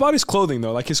 I bought his clothing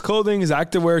though, like his clothing, his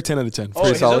activewear, 10 out of 10. Oh,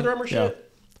 his solid. Under Armour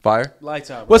shit, Fire.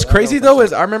 lights out. What's crazy though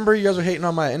is I remember you guys were hating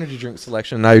on my energy drink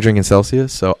selection. Now you're drinking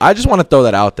Celsius, so I just want to throw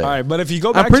that out there. All right, but if you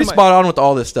go back, I'm pretty spot on with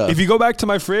all this stuff. If you go back to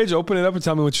my fridge, open it up and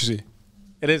tell me what you see.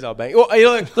 It is all bang. Well, you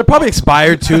know, like, they're probably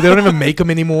expired too. They don't even make them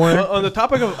anymore. on the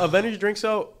topic of energy drinks,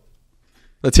 though.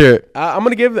 Let's hear it. I'm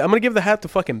gonna give the hat to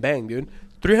fucking Bang, dude.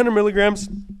 300 milligrams.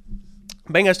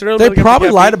 Bang has 300 They milligrams. probably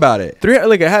lied about it.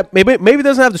 Maybe it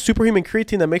doesn't have the superhuman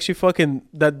creatine that makes you fucking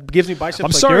that gives me biceps. I'm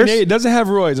like sorry, yours. Nate. It doesn't have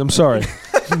roids. I'm sorry.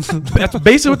 That's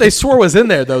basically what they swore was in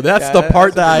there, though. That's the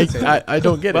part that I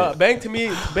don't get But it. Bang to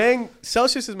me, Bang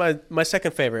Celsius is my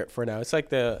second favorite for now. It's like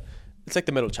the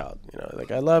middle child. You know, like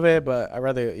I love it, but I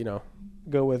rather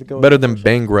go with better than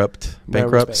bankrupt.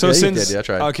 So Yeah, since that's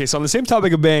right. okay, so on the same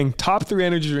topic of Bang, top 3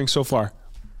 energy drinks so far.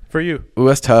 for you. Ooh,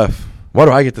 that's tough. Why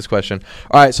do I get this question?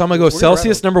 All right, so I'm gonna go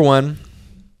Celsius number 1.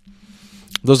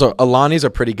 Those are Alani's are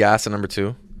pretty gas at number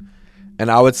 2, and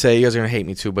I would say you guys are gonna hate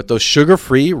me too, but those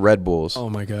sugar-free Red Bulls. Oh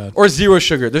my god. Or zero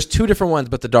sugar. There's 2 different ones,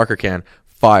 but the darker can.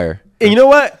 Fire. And you know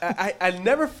what? I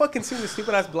never fucking seen the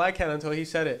stupid ass black can until he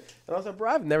said it, and I was like,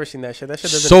 bro, I've never seen that shit. That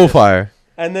shit doesn't So exist. fire.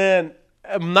 And then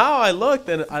now I looked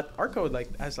and Arco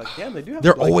I was like, damn, they do have.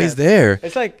 They're like always that. there.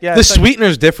 It's like the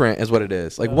sweetener's different, is what it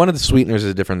is. Like one of the sweeteners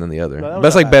is different than the other. No, but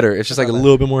it's like bad. better. It's just like a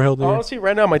little bit more healthy. Honestly,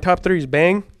 right now my top 3 is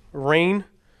Bang, Rain.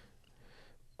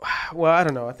 Well, I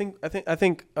don't know. I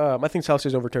think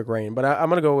Celsius overtook Rain, but I'm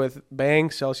gonna go with Bang,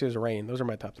 Celsius, Rain. Those are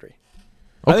my top 3. Okay.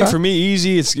 I think for me,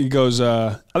 easy. It goes.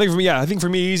 I think for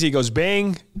me, easy. It goes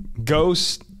Bang,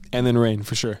 Ghost, and then Rain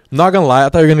for sure. I'm not gonna lie, I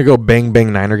thought you were gonna go Bang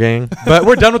Bang Niner Gang, but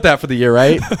we're done with that for the year,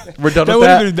 right? We're done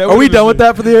with that. Are we done with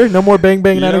that for the year? No more Bang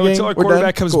Bang Niner Gang. Until our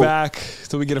quarterback comes back,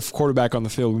 till we get a quarterback on the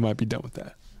field, we might be done with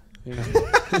that. You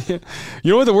know,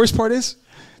 you know what the worst part is?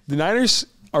 The Niners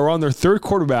are on their 3rd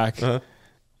quarterback,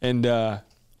 and I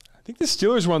think the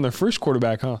Steelers were on their 1st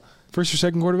quarterback, huh? 1st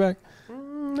or 2nd quarterback.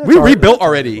 We rebuilt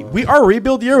already. Our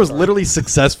rebuild year was literally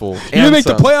successful. You didn't make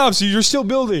the playoffs. You're still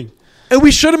building. And we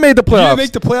should have made the playoffs. You didn't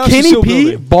make the playoffs. Kenny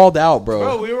P balled out,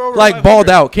 bro. We were over like 500. balled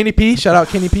out. Kenny P, shout out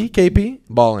Kenny P, KP,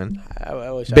 balling.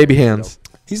 I wish Baby hands.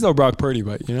 He's no Brock Purdy,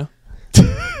 but you know.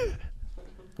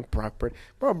 Brock Purdy,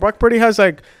 bro. Brock Purdy has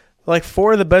like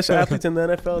 4 of the best athletes in the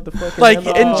NFL at the fucking Like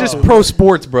in just pro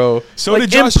sports, bro. So like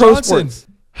did Josh Johnson.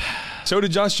 So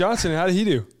did Josh Johnson. How did he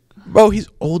do? Bro, he's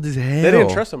old as hell. They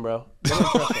didn't trust him, bro.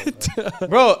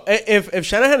 Bro, if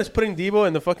Shanahan is putting Debo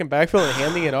in the fucking backfield and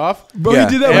handing it off, Bro, he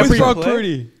did that with every Brock play.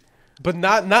 Purdy. But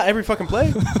not every fucking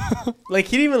play. Like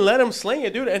he didn't even let him sling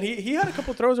it, dude. And he had a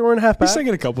couple throws that weren't half He bad. sang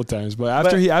it a couple times, but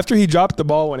after he dropped the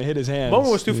ball when it hit his hands,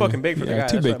 Moment was too fucking big for the guy.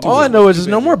 Too big. All I know is just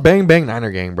no more Bang Bang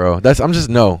Niner Gang, bro. I'm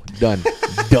just done.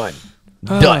 Done.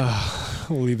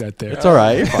 We'll leave that there. It's all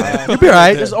right. You're fine. You'll be all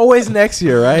right. There's always next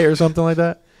year, right, or something like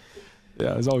that.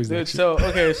 Yeah, there's always Dude, next so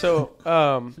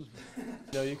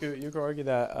you could argue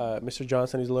that Mr.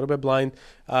 Johnson is a little bit blind.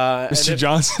 Mr.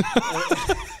 Johnson.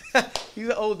 He's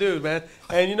an old dude, man.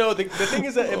 And you know the thing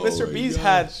is that if Mr. Beast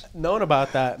had known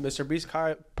about that, Mr. Beast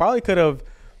probably could have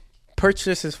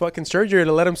purchased his fucking surgery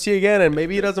to let him see again, and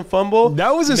maybe he doesn't fumble.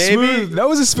 That was a smooth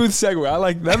segue. I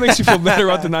like that. Makes you feel better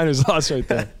about the Niners loss right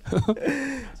there.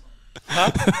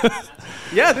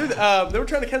 Yeah, dude. They were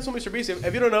trying to cancel Mr. Beast.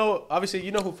 If you don't know, obviously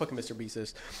you know who fucking Mr. Beast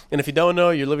is. And if you don't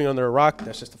know, you're living under a rock.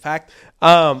 That's just a fact.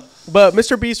 But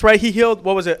Mr. Beast, right? He healed.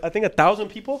 What was it? I think 1,000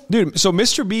 people. Dude, so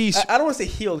Mr. Beast. I don't want to say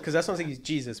healed because that sounds like he's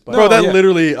Jesus. But Bro,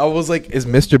 literally, I was like, is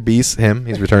Mr. Beast him?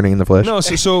 He's returning in the flesh. No,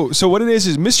 so what it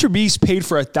is Mr. Beast paid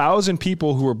for 1,000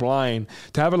 people who were blind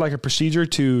to have like a procedure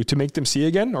to make them see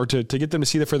again, or to get them to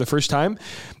see that for the first time.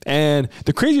 And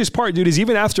the craziest part, dude, is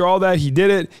even after all that, he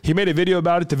did it. He made a video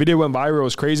about it. The video went viral. It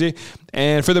was crazy.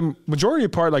 And for the majority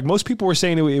of part, like most people were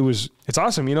saying it's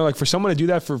awesome. You know, like for someone to do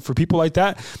that for people like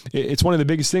that, it's one of the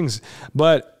biggest things.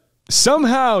 But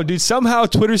somehow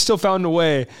Twitter still found a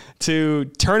way to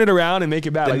turn it around and make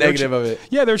it bad. The like negative of it.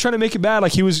 Yeah, they were trying to make it bad.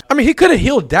 Like he was. I mean, he could have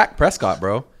healed Dak Prescott,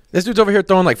 bro. This dude's over here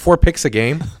throwing like 4 picks a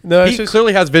game. No, he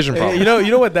clearly has vision problems. You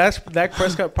know what Dak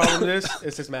Prescott problem is?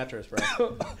 It's his mattress,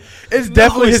 bro. It's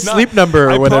definitely his not. sleep number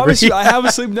or I whatever. promise you, I have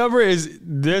a sleep number.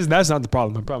 That's not the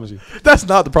problem. I promise you. That's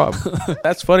not the problem.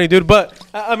 That's funny, dude. But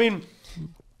I mean,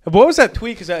 what was that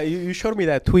tweet? Because you showed me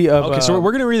that tweet of. Okay, so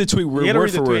we're gonna read the tweet. You gotta read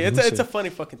the for tweet. word. It's a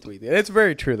funny fucking tweet. It's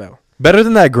very true though. Better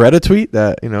than that Greta tweet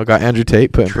that got Andrew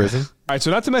Tate put in prison. All right,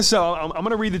 so not to mess up, I'm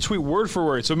gonna read the tweet word for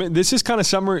word. So this is kind of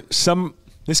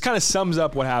This kind of sums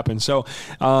up what happened. So,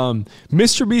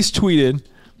 Mr. Beast tweeted,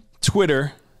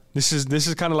 Twitter. This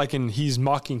is kind of like he's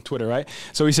mocking Twitter, right?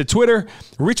 So he said, Twitter,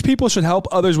 rich people should help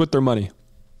others with their money.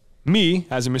 Me,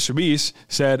 as a Mr. Beast,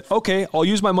 said, okay, I'll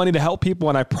use my money to help people,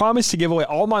 and I promise to give away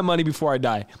all my money before I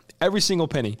die, every single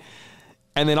penny.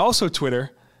 And then also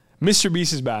Twitter, Mr.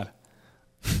 Beast is bad.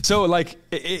 So like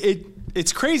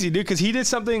it's crazy, dude, because he did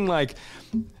something like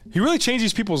he really changed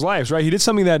these people's lives, right? He did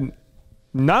something that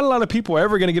not a lot of people are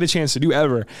ever going to get a chance to do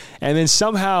ever. And then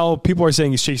somehow people are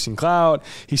saying he's chasing clout,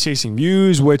 he's chasing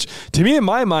views, which to me in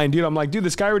my mind, dude, I'm like, dude,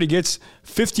 this guy already gets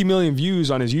 50 million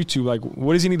views on his YouTube. Like,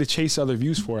 what does he need to chase other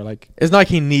views for? Like, it's not like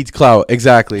he needs clout.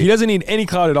 Exactly. He doesn't need any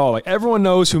clout at all. Like, everyone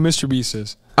knows who Mr. Beast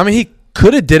is. I mean, he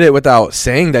could have did it without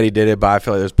saying that he did it, but I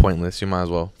feel like it was pointless. You might as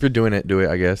well. If you're doing it, do it,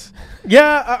 I guess.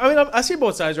 Yeah, I mean, I see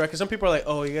both sides, right? Because some people are like,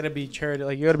 oh, you got to be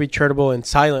charitable and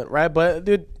silent, right? But,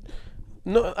 dude,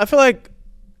 no, I feel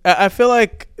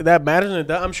like that matters. And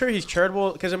I'm sure he's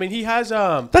charitable because I mean he has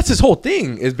That's his whole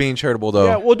thing is being charitable though.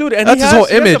 Yeah, well, dude, and that's his whole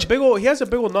image. He has a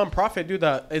big old nonprofit, dude.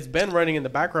 That it's been running in the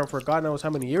background for God knows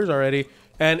how many years already.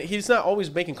 And he's not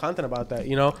always making content about that,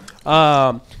 you know.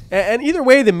 And either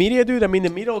way, the media, dude. I mean, the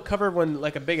media will cover when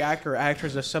like a big actor or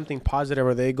actress does something positive,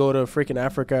 or they go to freaking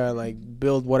Africa and like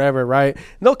build whatever, right?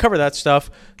 And they'll cover that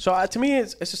stuff. So to me,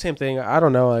 it's the same thing. I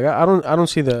don't know. Like I don't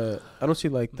see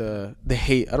like the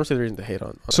hate. I don't see the reason to hate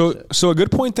on so a good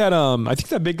point that I think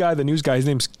that big guy, the news guy, his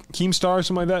name's Keemstar or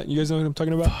something like that. You guys know what I'm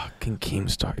talking about? Fucking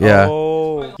Keemstar. Yeah.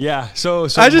 Oh. Yeah. So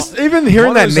I just even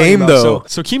hearing that name though.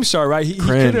 So Keemstar, right? He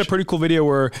created a pretty cool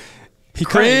video where he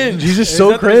cringe. He's just Is so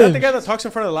that cringe. the guy that talks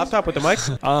in front of the laptop with the mic?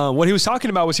 What he was talking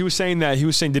about was he was saying,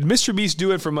 did Mr. Beast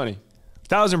do it for money?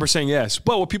 1,000% yes.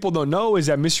 But what people don't know is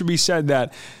that Mr. Beast said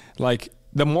that, like,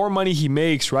 the more money he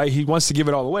makes, right, he wants to give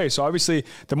it all away. So obviously,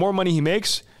 the more money he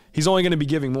makes, he's only going to be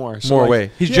giving more. So More like,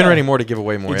 away. He's generating more to give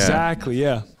away more. Exactly.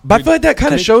 Yeah. But I feel like that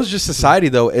kind of shows just society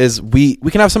though. Is we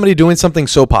can have somebody doing something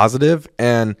so positive,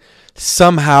 and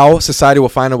somehow society will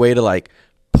find a way to like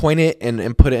point it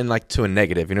and put it in like to a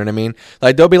negative. You know what I mean?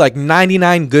 Like there'll be like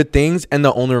 99 good things, and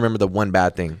they'll only remember the one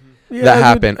bad thing that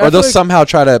happened, or they'll somehow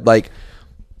try to like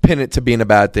pin it to being a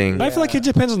bad thing. I feel like it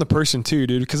depends on the person too,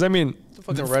 dude. Because I mean,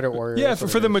 Fucking Reddit warrior. yeah,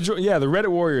 for the majority, the Reddit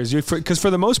warriors. Because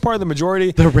for the most part, the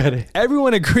majority, The Reddit.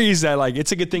 everyone agrees that like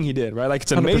it's a good thing he did, right? Like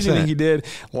it's an amazing 100%. thing he did,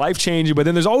 life changing. But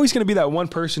then there's always going to be that one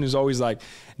person who's always like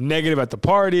negative at the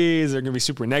parties. They're going to be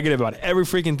super negative about every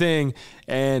freaking thing,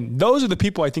 and those are the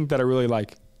people I think that are really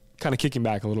like kind of kicking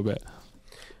back a little bit.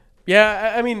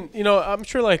 Yeah, I mean, you know, I'm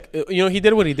sure, like, you know, he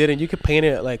did what he did, and you could paint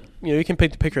it, like, you know, you can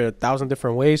paint the picture 1,000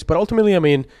 different ways. But ultimately, I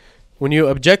mean, when you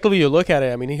objectively look at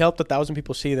it, I mean, he helped 1,000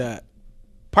 people see that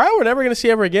probably we're never going to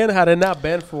see ever again had it not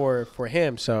been for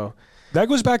him. So That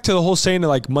goes back to the whole saying that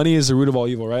like money is the root of all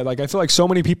evil, right? Like I feel like so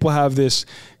many people have this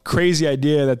crazy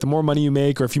idea that the more money you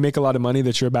make, or if you make a lot of money,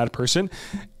 that you're a bad person.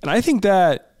 And I think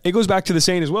that it goes back to the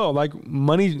saying as well. Like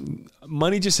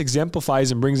money just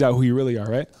exemplifies and brings out who you really are,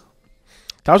 right?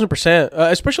 1,000%.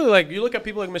 Especially like you look at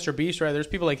people like Mr. Beast, right? There's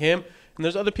people like him, and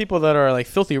there's other people that are like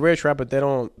filthy rich, right? But they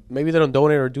don't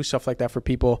donate or do stuff like that for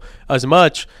people as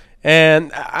much.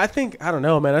 And I think, I don't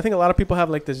know, man. I think a lot of people have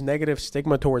like this negative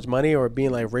stigma towards money or being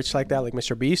like rich like that, like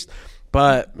Mr. Beast.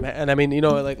 But, and I mean, you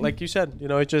know, like you said, you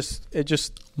know, it just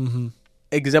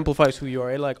exemplifies who you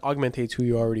are. It like augmentates who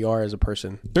you already are as a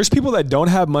person. There's people that don't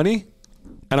have money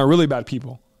and are really bad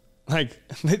people. Like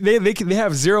they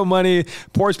have zero money,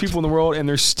 poorest people in the world, and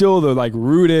they're still the like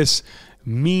rudest,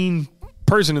 mean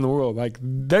person in the world. Like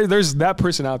there's that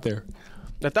person out there.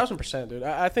 1,000%, dude.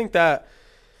 I think that,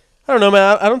 I don't know,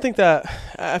 man. I don't think that,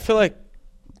 I feel like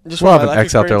just we all have an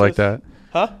ex out there like that.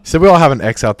 Huh? So we all have an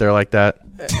ex out there like that.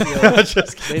 They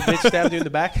bitch stabbed you in the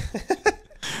back.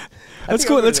 Let's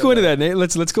go into that, Nate.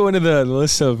 Let's go into the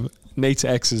list of Nate's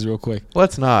exes real quick.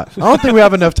 Let's not. I don't think we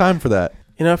have enough time for that.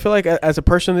 You know, I feel like as a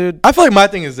person, dude. I feel like my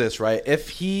thing is this, right? If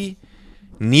he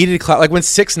needed clout, like when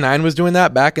 6ix9ine was doing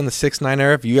that back in the 6ix9ine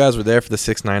era, if you guys were there for the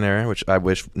 6ix9ine era, which I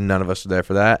wish none of us were there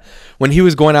for that, when he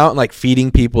was going out and like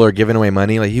feeding people or giving away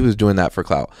money, like he was doing that for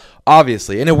clout,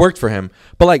 obviously, and it worked for him.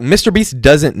 But like Mr. Beast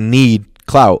doesn't need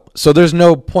clout, so there's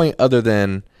no point other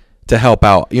than to help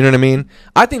out. You know what I mean?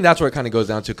 I think that's where it kind of goes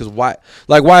down to, because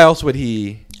why else would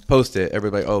he post it?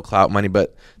 Everybody, oh, clout, money, but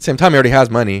at the same time, he already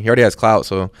has money, he already has clout,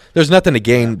 so there's nothing to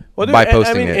gain by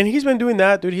posting it. And he's been doing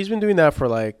that, dude. He's been doing that for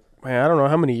like, man, I don't know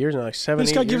how many years now, like 7, 8 years.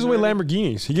 This guy gives away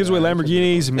Lamborghinis. He gives away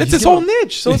Lamborghinis. I mean, It's his whole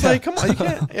niche, so it's like, come on, you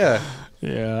can't. Yeah.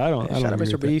 Yeah, I don't Shout out agree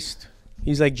Mr. with that. Beast.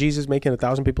 He's like Jesus making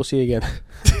 1,000 people see again.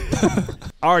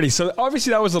 Alrighty, so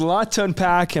obviously that was a lot to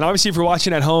unpack, and obviously if you're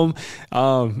watching at home,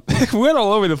 we went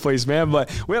all over the place, man,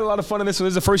 but we had a lot of fun on this. So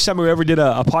this is the first time we ever did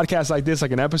a podcast like this,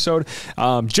 like an episode,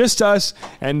 just us,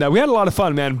 and we had a lot of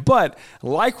fun, man. But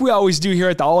like we always do here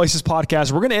at the All Aces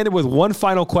podcast, we're going to end it with one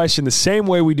final question, the same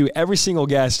way we do every single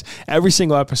guest, every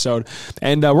single episode,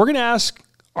 and we're going to ask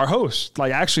our host,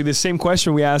 like actually the same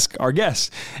question we ask our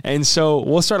guests. And so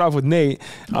we'll start off with Nate.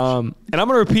 And I'm going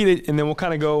to repeat it, and then we'll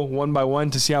kind of go one by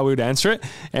one to see how we would answer it.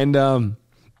 And it's going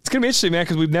to be interesting, man,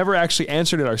 because we've never actually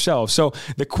answered it ourselves. So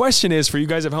the question is for you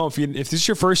guys at home, if this is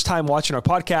your first time watching our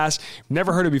podcast,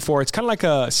 never heard it before, it's kind of like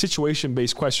a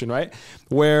situation-based question, right?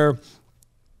 Where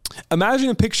imagine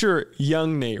a picture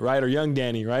young Nate, right? Or young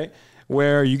Danny, right?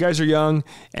 Where you guys are young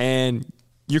and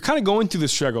you're kind of going through the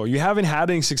struggle. You haven't had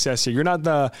any success here. You're not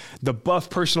the buff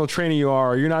personal trainer you are.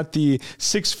 Or you're not the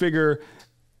 6-figure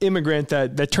immigrant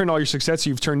that turned all your success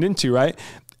you've turned into, right?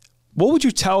 What would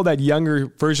you tell that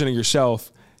younger version of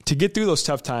yourself to get through those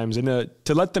tough times and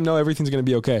to let them know everything's going to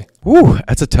be okay? Woo,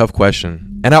 that's a tough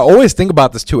question. And I always think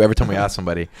about this too every time we ask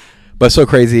somebody. But it's so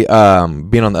crazy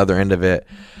being on the other end of it.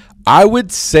 I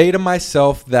would say to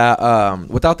myself that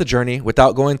without the journey,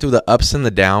 without going through the ups and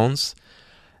the downs,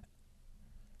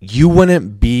 you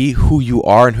wouldn't be who you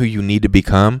are and who you need to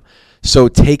become. So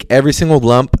take every single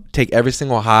lump, take every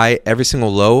single high, every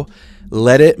single low,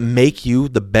 let it make you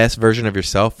the best version of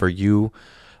yourself for you,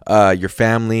 your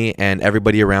family, and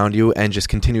everybody around you, and just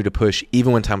continue to push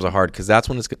even when times are hard, because that's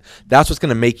what's going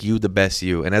to make you the best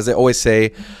you. And as I always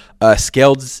say, a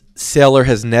scaled sailor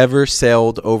has never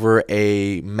sailed over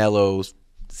a mellow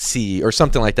sea or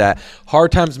something like that.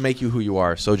 Hard times make you who you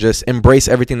are. So just embrace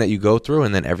everything that you go through,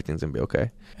 and then everything's going to be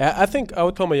okay. I think I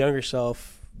would tell my younger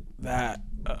self that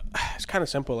it's kind of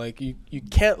simple. Like, you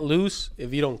can't lose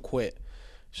if you don't quit.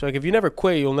 So, like, if you never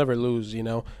quit, you'll never lose, you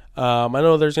know. I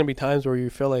know there's going to be times where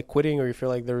you feel like quitting or you feel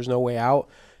like there's no way out,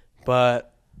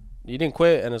 but you didn't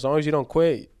quit, and as long as you don't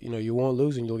quit, you know, you won't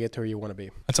lose and you'll get to where you want to be.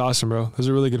 That's awesome, bro. Those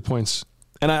are really good points.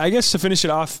 And I guess to finish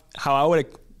it off, the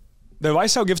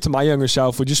advice I would give to my younger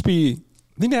self would just be,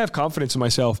 I think, to have confidence in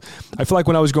myself. I feel like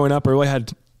when I was growing up, I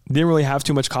didn't really have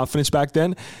too much confidence back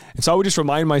then. And so I would just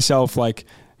remind myself, like,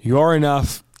 you are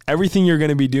enough. Everything you're going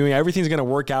to be doing, everything's going to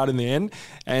work out in the end.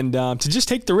 And to just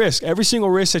take the risk. Every single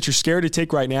risk that you're scared to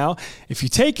take right now, if you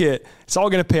take it, it's all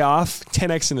going to pay off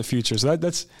 10x in the future. So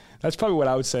that's probably what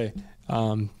I would say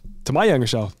to my younger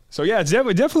self. So yeah, it's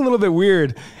definitely a little bit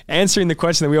weird answering the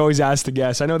question that we always ask the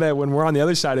guests. I know that when we're on the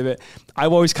other side of it,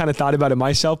 I've always kind of thought about it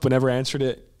myself, but never answered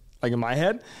it like in my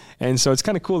head. And so it's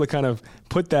kind of cool to kind of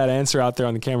put that answer out there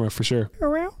on the camera for sure.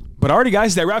 But alrighty,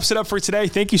 guys, that wraps it up for today.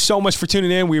 Thank you so much for tuning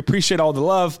in. We appreciate all the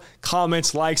love,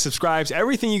 comments, likes, subscribes,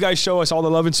 everything you guys show us, all the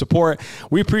love and support.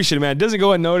 We appreciate it, man. It doesn't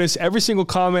go unnoticed. Every single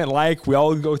comment, we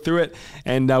all go through it.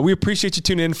 And we appreciate you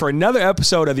tuning in for another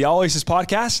episode of the All Aces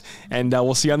Podcast. And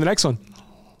we'll see you on the next one.